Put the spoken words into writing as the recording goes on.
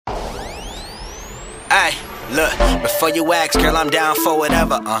Ay, look, before you ask, girl, I'm down for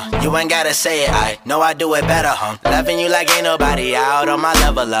whatever, You ain't gotta say it, I know I do it better, Loving you like ain't nobody out on my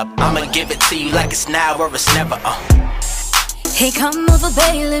level up. I'ma give it to you like it's now or it's never, Hey, come over,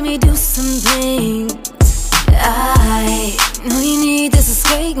 babe, let me do something. I know you need this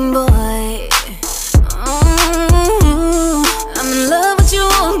escape, boy. I'm in love with you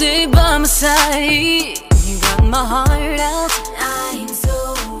all day by my side. You got my heart out. I'm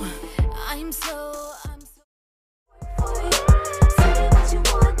so say what you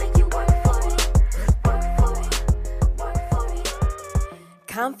want, make you work for it.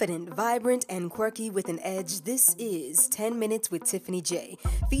 Confident, vibrant, and quirky with an edge, this is 10 Minutes with Tiffany J,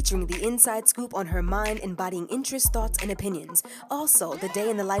 featuring the inside scoop on her mind, embodying interests, thoughts, and opinions. Also, the day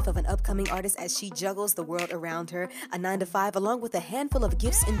in the life of an upcoming artist as she juggles the world around her, a 9-to-5, along with a handful of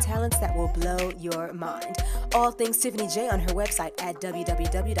gifts and talents that will blow your mind. All things Tiffany J on her website at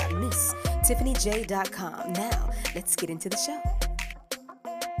www.misstiffanyj.com. Now, let's get into the show.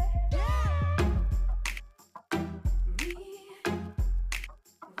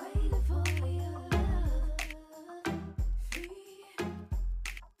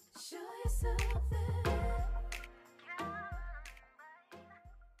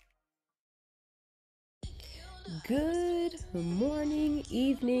 Good morning,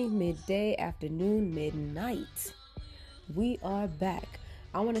 evening, midday, afternoon, midnight. We are back.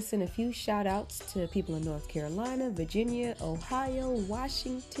 I want to send a few shout outs to people in North Carolina, Virginia, Ohio,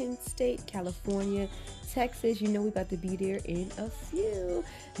 Washington State, California, Texas. You know we about to be there in a few.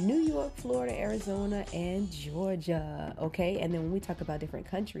 New York, Florida, Arizona, and Georgia. Okay, and then when we talk about different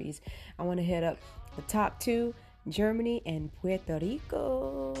countries, I want to hit up the top two, Germany and Puerto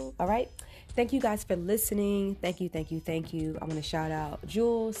Rico. All right. Thank you guys for listening. Thank you. I want to shout out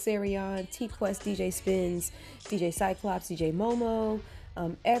Jules, Sarion, T-Quest, DJ Spins, DJ Cyclops, DJ Momo,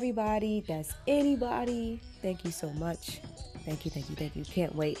 everybody that's anybody. Thank you so much. Thank you.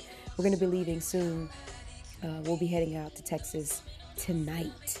 Can't wait. We're going to be leaving soon. We'll be heading out to Texas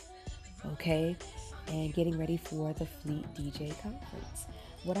tonight. Okay. And getting ready for the Fleet DJ conference.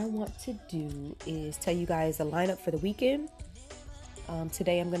 What I want to do is tell you guys the lineup for the weekend.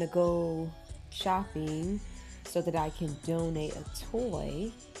 Today I'm going to go shopping so that I can donate a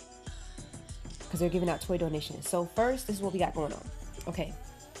toy because they're giving out toy donations. So first, this is what we got going on. Okay.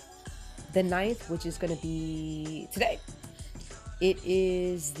 The 9th, which is going to be today. It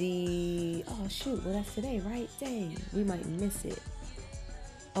is that's today, right? Dang, we might miss it.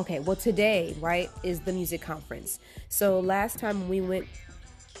 Okay, well today, right, is the music conference. So last time when we went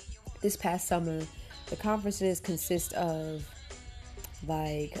this past summer, the conferences consist of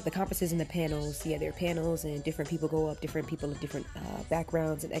the conferences and the panels. There are panels and different people go up, different people of different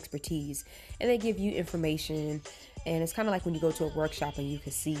backgrounds and expertise, and they give you information. And it's kind of like when you go to a workshop and you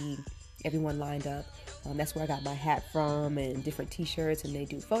can see everyone lined up. That's where I got my hat from and different t-shirts, and they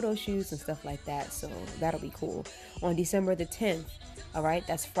do photo shoots and stuff like that. So that'll be cool. On December the 10th, all right,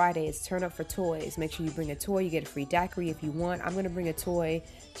 that's Friday. It's Turn Up for Toys. Make sure you bring a toy. You get a free daiquiri if you want. I'm going to bring a toy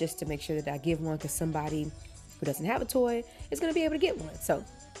just to make sure that I give one because somebody who doesn't have a toy is going to be able to get one. So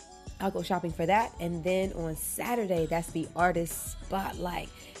I'll go shopping for that. And then on Saturday, that's the artist spotlight.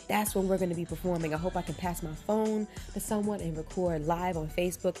 That's when we're going to be performing. I hope I can pass my phone to someone and record live on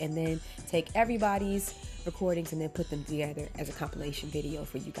Facebook and then take everybody's recordings and then put them together as a compilation video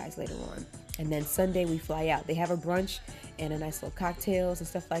for you guys later on. And then Sunday we fly out. They have a brunch and a nice little cocktails and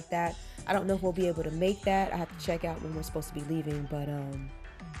stuff like that. I don't know if we'll be able to make that. I have to check out when we're supposed to be leaving, but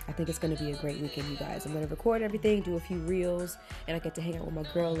I think it's going to be a great weekend, you guys. I'm going to record everything, do a few reels, and I get to hang out with my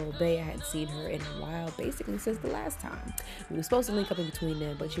girl, Lil Bay. I hadn't seen her in a while, basically since the last time. We were supposed to link up in between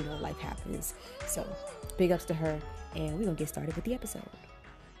them, but you know, life happens. So, big ups to her, and we're going to get started with the episode.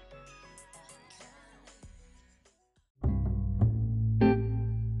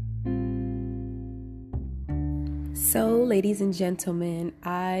 So, ladies and gentlemen,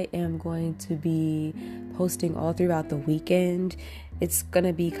 I am going to be posting all throughout the weekend. It's going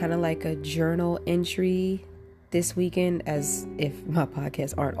to be kind of like a journal entry this weekend, as if my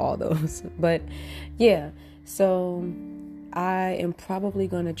podcasts aren't all those. But yeah, so I am probably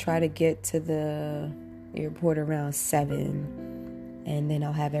going to try to get to the airport around 7. And then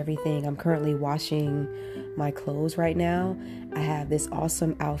I'll have everything. I'm currently washing my clothes right now. I have this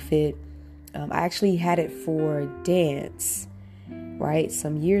awesome outfit. I actually had it for dance, right,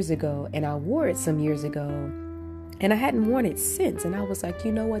 some years ago, and I wore it some years ago, and I hadn't worn it since, and I was like,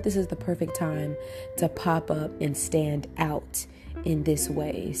 you know what, this is the perfect time to pop up and stand out in this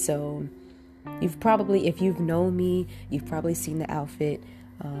way. So you've probably, if you've known me, you've probably seen the outfit,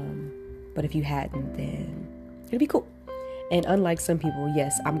 but if you hadn't, then it'll be cool. And unlike some people,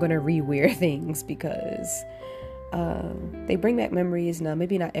 yes, I'm going to re-wear things because they bring back memories. Now,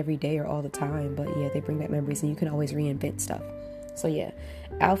 maybe not every day or all the time, but yeah, they bring back memories and you can always reinvent stuff. So yeah,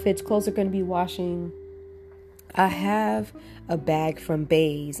 outfits, clothes are going to be washing. I have a bag from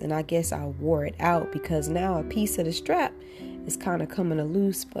Bays and I guess I wore it out because now a piece of the strap is kind of coming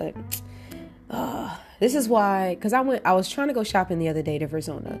loose, but this is why, because I was trying to go shopping the other day to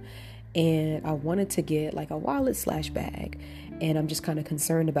Arizona and I wanted to get like a wallet / bag, and I'm just kind of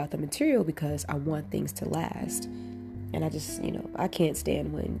concerned about the material because I want things to last. And I just, I can't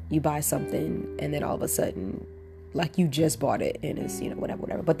stand when you buy something and then all of a sudden, like you just bought it and it's,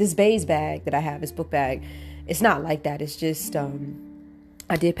 whatever. But this Bays bag that I have, this book bag, it's not like that. It's just,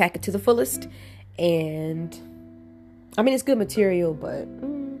 I did pack it to the fullest, and I mean, it's good material, but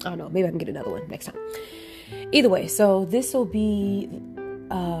I don't know, maybe I can get another one next time. Either way, so this will be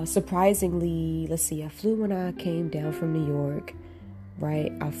surprisingly, let's see, I flew when I came down from New York,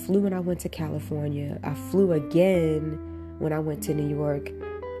 right? I flew when I went to California. I flew again when I went to New York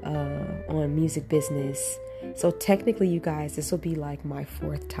on music business. So technically, you guys, this will be like my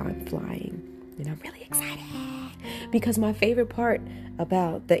 4th time flying, and I'm really excited because my favorite part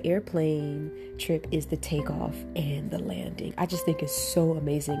about the airplane trip is the takeoff and the landing. I just think it's so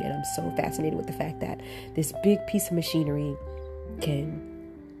amazing, and I'm so fascinated with the fact that this big piece of machinery can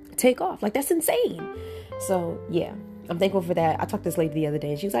take off. Like, that's insane. So yeah, I'm thankful for that. I talked to this lady the other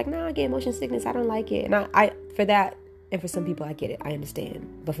day and she was like, "No, I get motion sickness. I don't like it." And I for that, and for some people, I get it. I understand.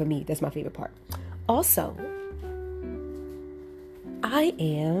 But for me, that's my favorite part. Also, I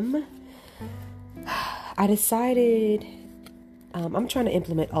decided I'm trying to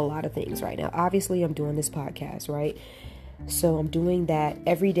implement a lot of things right now. Obviously, I'm doing this podcast, right? So I'm doing that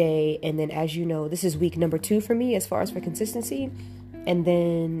every day. And then, as you know, this is week number 2 for me as far as for consistency. And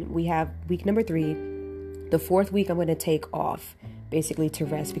then we have week number 3. The 4th week, I'm going to take off basically to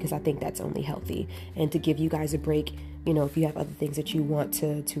rest because I think that's only healthy, and to give you guys a break, if you have other things that you want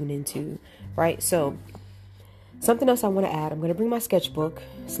to tune into, right? So something else I want to add, I'm going to bring my sketchbook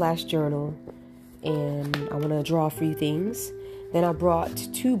 / journal, and I want to draw a few things. Then I brought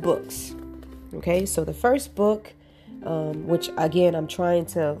 2 books. Okay, so the first book, which again, I'm trying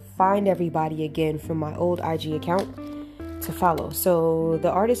to find everybody again from my old IG account to follow. So the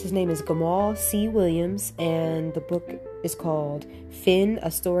artist, his name is Gamal C. Williams, and the book is called Finn,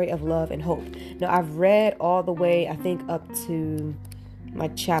 A Story of Love and Hope. Now, I've read all the way, I think, up to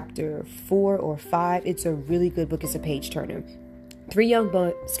like chapter 4 or 5. It's a really good book. It's a page turner. 3 young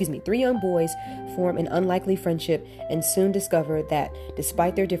boys form an unlikely friendship and soon discover that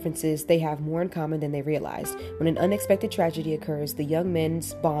despite their differences, they have more in common than they realized. When an unexpected tragedy occurs, the young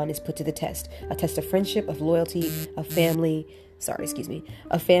men's bond is put to the test. A test of friendship, of loyalty, of family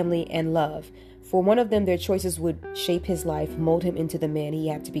and love. For one of them, their choices would shape his life, mold him into the man he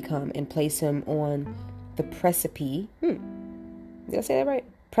had to become, and place him on the precipice. Did I say that right?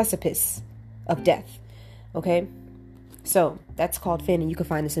 Precipice of death. Okay? So that's called Finn, and you can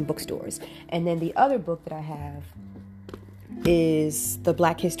find this in bookstores. And then the other book that I have is The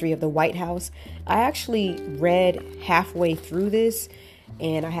Black History of the White House. I actually read halfway through this,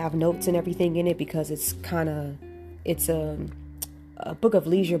 and I have notes and everything in it because it's a book of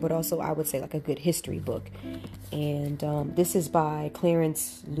leisure, but also I would say like a good history book. And this is by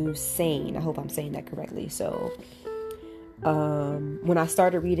Clarence Lucene. I hope I'm saying that correctly. So when I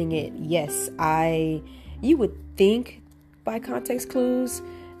started reading it, yes, you would think by context clues,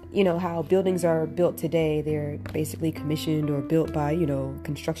 how buildings are built today, they're basically commissioned or built by,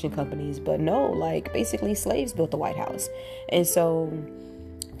 construction companies. But no, like basically slaves built the White House. And so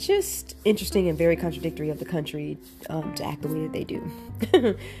just interesting and very contradictory of the country to act the way that they do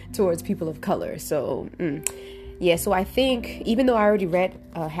towards people of color. So, yeah, so I think even though I already read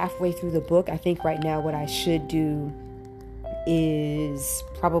halfway through the book, I think right now what I should do is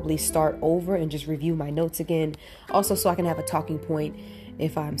probably start over and just review my notes again. Also, so I can have a talking point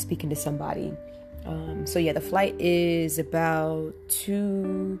if I'm speaking to somebody. So yeah, the flight is about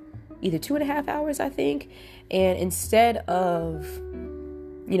either 2.5 hours, I think. And instead of,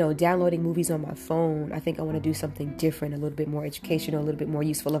 downloading movies on my phone, I think I want to do something different, a little bit more educational, a little bit more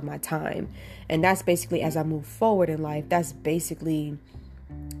useful of my time. And that's basically, as I move forward in life, that's basically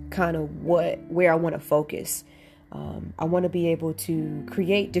kind of where I want to focus. I want to be able to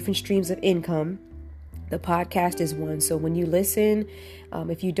create different streams of income. The podcast is one. So when you listen,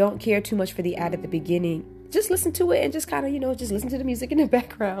 if you don't care too much for the ad at the beginning, just listen to it and just kind of, just listen to the music in the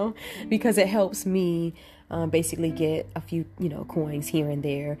background, because it helps me basically get a few, coins here and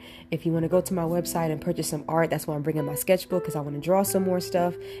there. If you want to go to my website and purchase some art, that's why I'm bringing my sketchbook, because I want to draw some more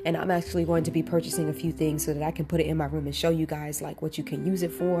stuff. And I'm actually going to be purchasing a few things so that I can put it in my room and show you guys like what you can use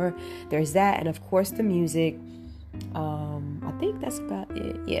it for. There's that. And of course the music. I think that's about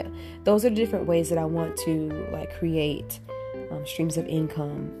it. Yeah, those are the different ways that I want to like create streams of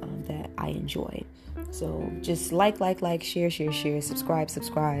income that I enjoy. So just like, share,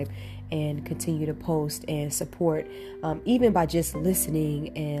 subscribe, and continue to post and support, even by just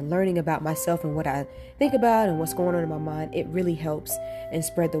listening and learning about myself and what I think about and what's going on in my mind. It really helps and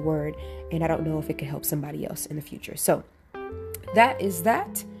spread the word. And I don't know if it can help somebody else in the future. So that is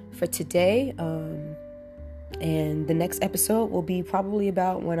that for today. And the next episode will be probably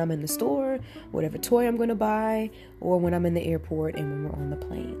about when I'm in the store, whatever toy I'm going to buy, or when I'm in the airport and when we're on the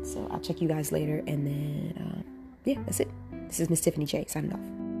plane. So I'll check you guys later. And then, that's it. This is Miss Tiffany J signing off.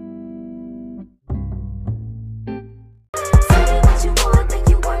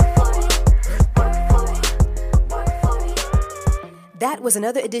 That was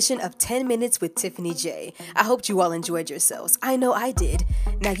another edition of 10 Minutes with Tiffany J. I hoped you all enjoyed yourselves. I know I did.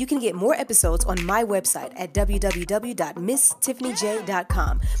 Now you can get more episodes on my website at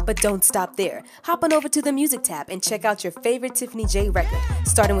www.misstiffanyj.com. But don't stop there. Hop on over to the music tab and check out your favorite Tiffany J record,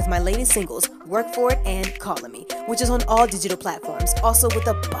 starting with my latest singles, Work For It and Callin' Me, which is on all digital platforms. Also with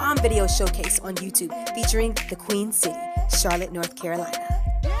a bomb video showcase on YouTube featuring the Queen City, Charlotte, North Carolina.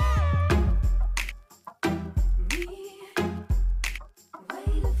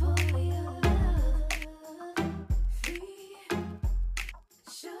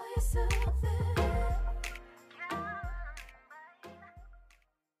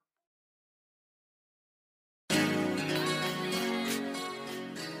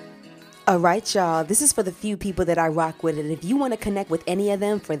 All right, y'all, this is for the few people that I rock with, and if you want to connect with any of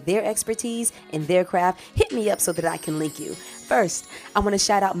them for their expertise and their craft, hit me up so that I can link you. First, I want to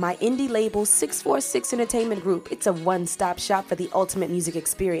shout out my indie label 646 Entertainment Group. It's a one-stop shop for the ultimate music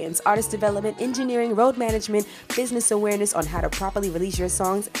experience, artist development, engineering, road management, business awareness on how to properly release your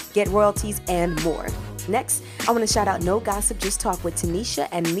songs, get royalties, and more. Next, I want to shout out No Gossip, Just Talk with Tanisha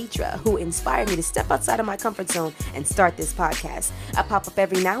and Mitra, who inspired me to step outside of my comfort zone and start this podcast. I pop up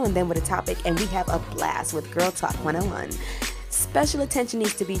every now and then with a topic, and we have a blast with Girl Talk 101. Special attention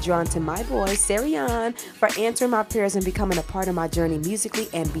needs to be drawn to my boy, Sarian, for answering my prayers and becoming a part of my journey musically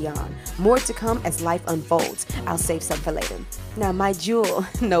and beyond. More to come as life unfolds. I'll save some for later. Now, my jewel,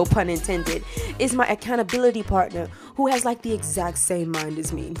 no pun intended, is my accountability partner, who has like the exact same mind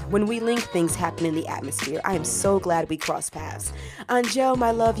as me. When we link, things happen in the atmosphere. I am so glad we crossed paths. Angel,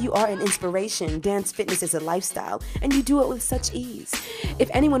 my love, you are an inspiration. Dance fitness is a lifestyle, and you do it with such ease. If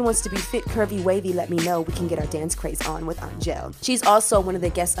anyone wants to be fit, curvy, wavy, let me know. We can get our dance craze on with Angel. She's also one of the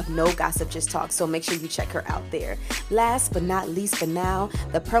guests of No Gossip, Just Talk, so make sure you check her out there. Last but not least for now,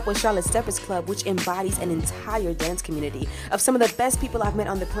 the Purple Charlotte Steppers Club, which embodies an entire dance community of some of the best people I've met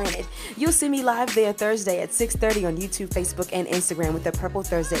on the planet. You'll see me live there Thursday at 6:30 on YouTube, Facebook, and Instagram with the Purple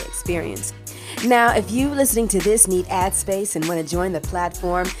Thursday Experience. Now, if you listening to this need ad space and want to join the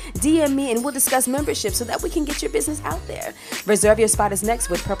platform, DM me and we'll discuss membership so that we can get your business out there. Reserve your spot is next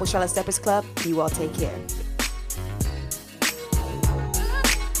with Purple Charlotte Steppers Club. You all take care.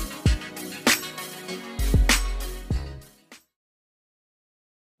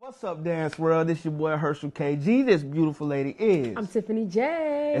 What's up, Dance World? This your boy Herschel KG. This beautiful lady is. I'm Tiffany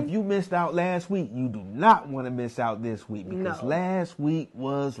J. If you missed out last week, you do not want to miss out this week because last week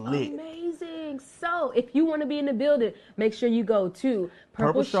was lit. Amazing. So if you want to be in the building, make sure you go to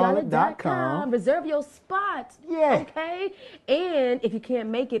purplecharlotte.com. Reserve your spot. Yeah. Okay? And if you can't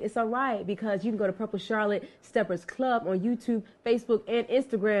make it, it's all right, because you can go to Purple Charlotte Steppers Club on YouTube, Facebook, and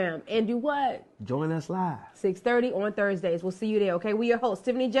Instagram. And do what? Join us live. 6:30 on Thursdays. We'll see you there, okay? We your hosts,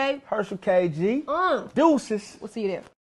 Tiffany J. Herschel KG. Deuces. We'll see you there.